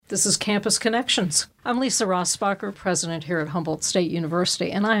This is Campus Connections. I'm Lisa Rossbacher, president here at Humboldt State University,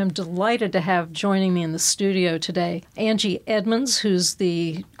 and I am delighted to have joining me in the studio today Angie Edmonds, who's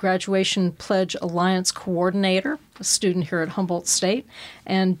the Graduation Pledge Alliance coordinator, a student here at Humboldt State,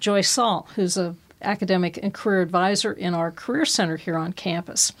 and Joy Saul, who's a academic and career advisor in our Career Center here on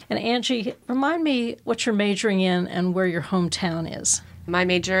campus. And Angie, remind me what you're majoring in and where your hometown is. My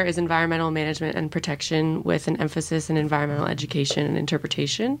major is environmental management and protection with an emphasis in environmental education and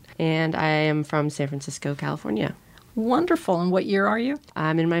interpretation, and I am from San Francisco, California. Wonderful. And what year are you?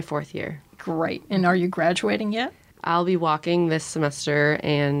 I'm in my 4th year. Great. And are you graduating yet? I'll be walking this semester,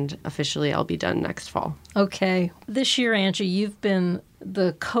 and officially I'll be done next fall. Okay. This year, Angie, you've been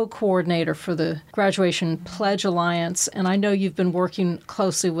the co-coordinator for the Graduation Pledge Alliance, and I know you've been working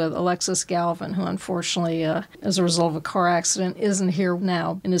closely with Alexis Galvin, who unfortunately, as a result of a car accident, isn't here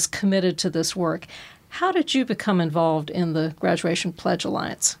now and is committed to this work. How did you become involved in the Graduation Pledge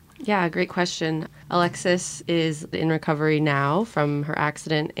Alliance? Yeah, great question. Alexis is in recovery now from her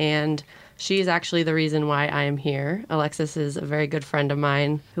accident, and she's actually the reason why I am here. Alexis is a very good friend of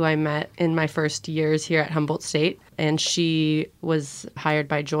mine who I met in my first years here at Humboldt State, and she was hired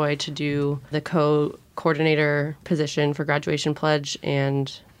by Joy to do the co-coordinator position for Graduation Pledge,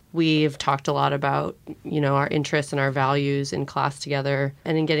 and we've talked a lot about, our interests and our values in class together.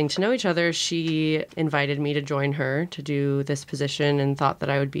 And in getting to know each other, she invited me to join her to do this position and thought that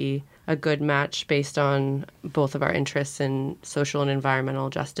I would be a good match based on both of our interests in social and environmental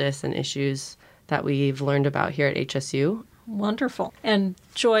justice and issues that we've learned about here at HSU. Wonderful. And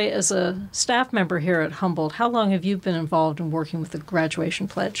Joy, as a staff member here at Humboldt, how long have you been involved in working with the Graduation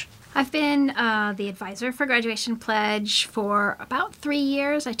Pledge? I've been the advisor for Graduation Pledge for about 3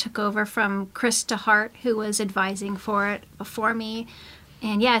 years. I took over from Krista Hart, who was advising for it before me.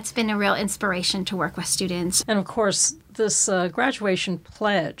 And yeah, it's been a real inspiration to work with students. And of course, this Graduation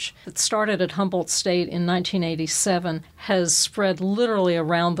Pledge that started at Humboldt State in 1987 has spread literally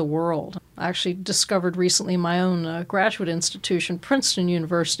around the world. I actually discovered recently my own graduate institution, Princeton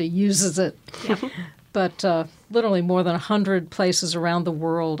University, uses it. Yeah. But literally more than 100 places around the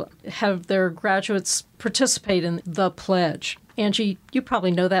world have their graduates participate in the pledge. Angie, you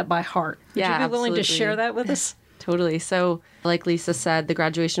probably know that by heart. Would you be willing to share that with us? Totally. So, like Lisa said, the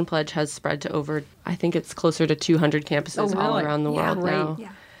Graduation Pledge has spread to over, I think it's closer to 200 campuses all around the world now.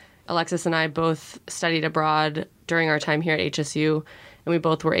 Yeah. Alexis and I both studied abroad during our time here at HSU, and we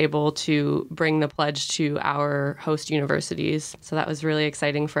both were able to bring the pledge to our host universities. So that was really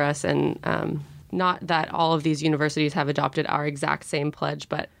exciting for us. And not that all of these universities have adopted our exact same pledge,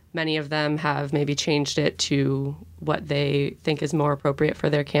 but many of them have maybe changed it to what they think is more appropriate for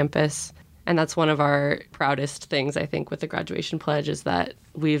their campus. And that's one of our proudest things, I think, with the Graduation Pledge is that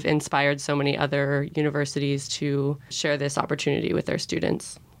we've inspired so many other universities to share this opportunity with their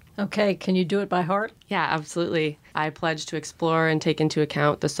students. Okay, can you do it by heart? Yeah, absolutely. I pledge to explore and take into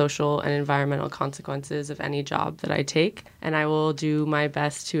account the social and environmental consequences of any job that I take, and I will do my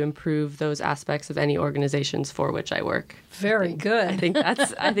best to improve those aspects of any organizations for which I work. Very good. I think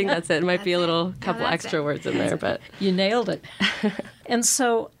that's it. It might be a little couple extra words in there, but you nailed it. And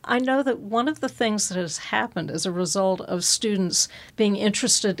so I know that one of the things that has happened as a result of students being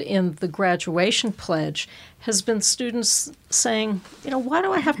interested in the Graduation Pledge has been students saying, why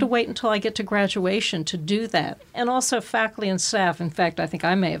do I have to wait until I get to graduation to do that? And also faculty and staff. In fact, I think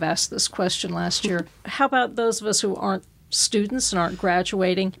I may have asked this question last year. How about those of us who aren't students and aren't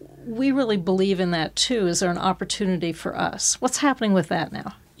graduating? We really believe in that too. Is there an opportunity for us? What's happening with that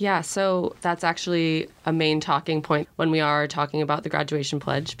now? Yeah, so that's actually a main talking point when we are talking about the Graduation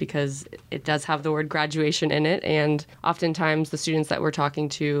Pledge because it does have the word graduation in it. And oftentimes the students that we're talking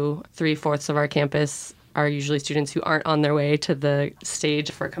to, 3/4 of our campus are usually students who aren't on their way to the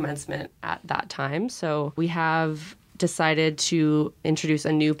stage for commencement at that time. So we have decided to introduce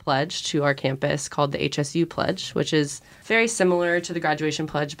a new pledge to our campus called the HSU Pledge, which is very similar to the Graduation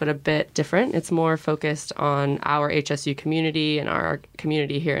Pledge, but a bit different. It's more focused on our HSU community and our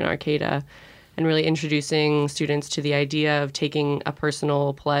community here in Arcata, and really introducing students to the idea of taking a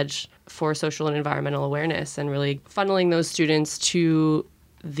personal pledge for social and environmental awareness and really funneling those students to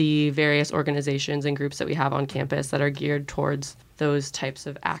the various organizations and groups that we have on campus that are geared towards those types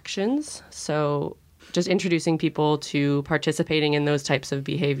of actions. So just introducing people to participating in those types of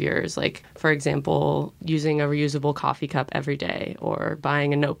behaviors, like, for example, using a reusable coffee cup every day or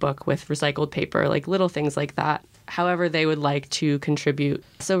buying a notebook with recycled paper, like little things like that, however they would like to contribute.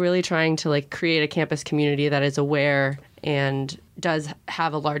 So really trying to create a campus community that is aware and does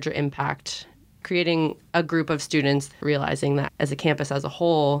have a larger impact, creating a group of students realizing that as a campus as a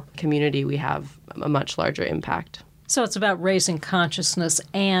whole community, we have a much larger impact. So it's about raising consciousness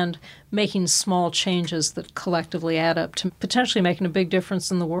and making small changes that collectively add up to potentially making a big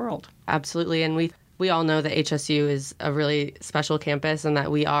difference in the world. Absolutely. And we all know that HSU is a really special campus and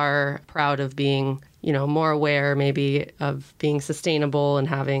that we are proud of being, more aware maybe of being sustainable and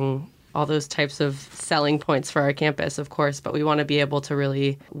having all those types of selling points for our campus, of course, but we want to be able to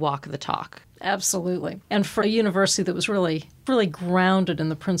really walk the talk. Absolutely. And for a university that was really grounded in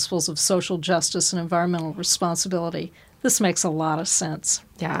the principles of social justice and environmental responsibility, this makes a lot of sense.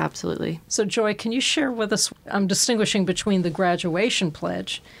 Yeah, absolutely. So, Joy, can you share with us, I'm distinguishing between the graduation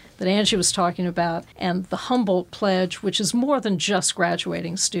pledge that Angie was talking about and the Humboldt Pledge, which is more than just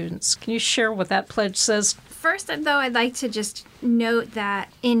graduating students. Can you share what that pledge says? First, though, I'd like to just note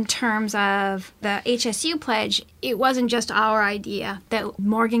that in terms of the HSU pledge, it wasn't just our idea. That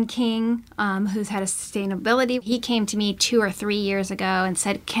Morgan King, who's head of sustainability, he came to me 2 or 3 years ago and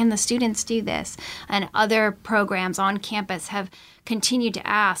said, can the students do this? And other programs on campus have continued to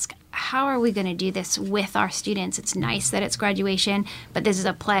ask, how are we going to do this with our students? It's nice that it's graduation, but this is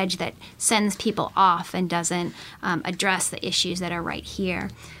a pledge that sends people off and doesn't address the issues that are right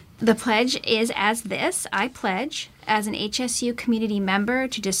here. The pledge is as this: I pledge, as an HSU community member,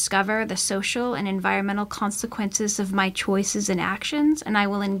 to discover the social and environmental consequences of my choices and actions, and I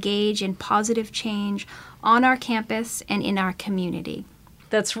will engage in positive change on our campus and in our community.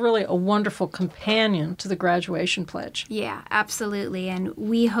 That's really a wonderful companion to the graduation pledge. Yeah, absolutely. And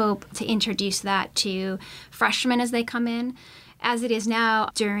we hope to introduce that to freshmen as they come in. As it is now,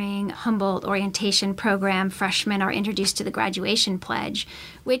 during Humboldt orientation program, freshmen are introduced to the graduation pledge,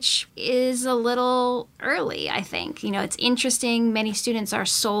 which is a little early, I think. It's interesting. Many students are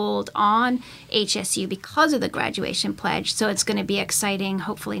sold on HSU because of the graduation pledge. So it's going to be exciting,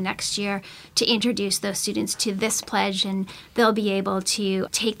 hopefully next year, to introduce those students to this pledge, and they'll be able to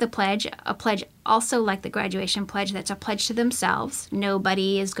take the pledge, a pledge also like the graduation pledge, that's a pledge to themselves.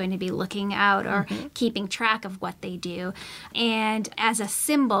 Nobody is going to be looking out or keeping track of what they do. And as a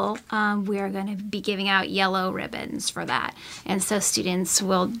symbol, we are going to be giving out yellow ribbons for that. And so students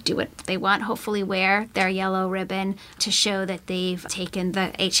will do what they want, hopefully wear their yellow ribbon to show that they've taken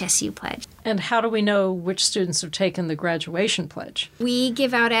the HSU pledge. And how do we know which students have taken the graduation pledge? We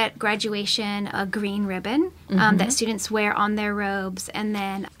give out at graduation a green ribbon that students wear on their robes. And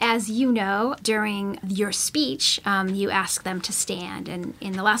then, as you know, during your speech, you ask them to stand. And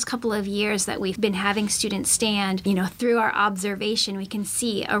in the last couple of years that we've been having students stand, through our observation, we can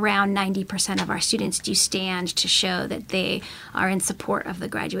see around 90% of our students do stand to show that they are in support of the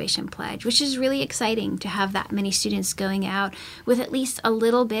graduation pledge, which is really exciting to have that many students going out with at least a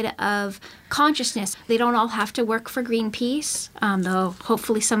little bit of consciousness. They don't all have to work for Greenpeace, though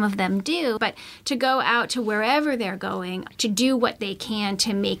hopefully some of them do, but to go out to wherever they're going to do what they can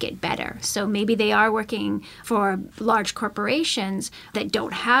to make it better. So maybe they are working for large corporations that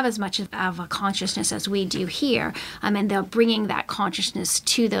don't have as much of a consciousness as we do here, and they're bringing that consciousness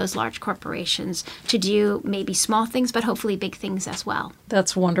to those large corporations to do maybe small things, but hopefully big things as well.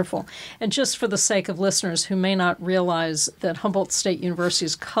 That's wonderful. And just for the sake of listeners who may not realize that Humboldt State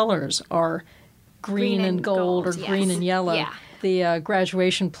University's colors are green and gold, or yes. green and yellow. Yeah. The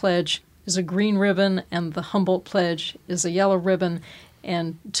graduation pledge is a green ribbon and the Humboldt pledge is a yellow ribbon.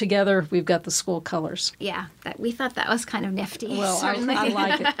 And together we've got the school colors. Yeah, we thought that was kind of nifty. Well, I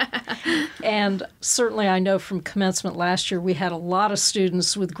like it. And certainly I know from commencement last year we had a lot of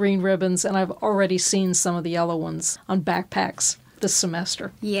students with green ribbons, and I've already seen some of the yellow ones on backpacks this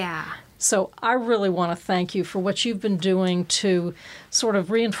semester. Yeah. So I really want to thank you for what you've been doing to sort of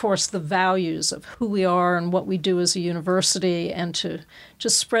reinforce the values of who we are and what we do as a university, and to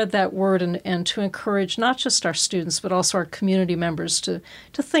just spread that word and to encourage not just our students but also our community members to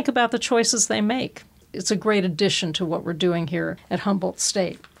think about the choices they make. It's a great addition to what we're doing here at Humboldt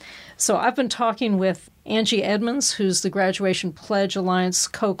State. So I've been talking with Angie Edmonds, who's the Graduation Pledge Alliance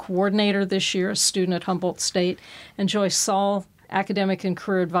co-coordinator this year, a student at Humboldt State, and Joyce Saul, academic and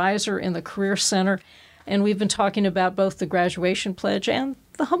career advisor in the Career Center. And we've been talking about both the Graduation Pledge and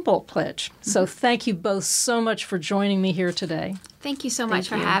the Humboldt Pledge. So thank you both so much for joining me here today. Thank you so much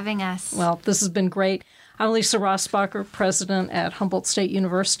for having us. Well, this has been great. I'm Lisa Rossbacher, president at Humboldt State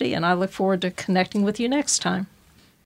University, and I look forward to connecting with you next time.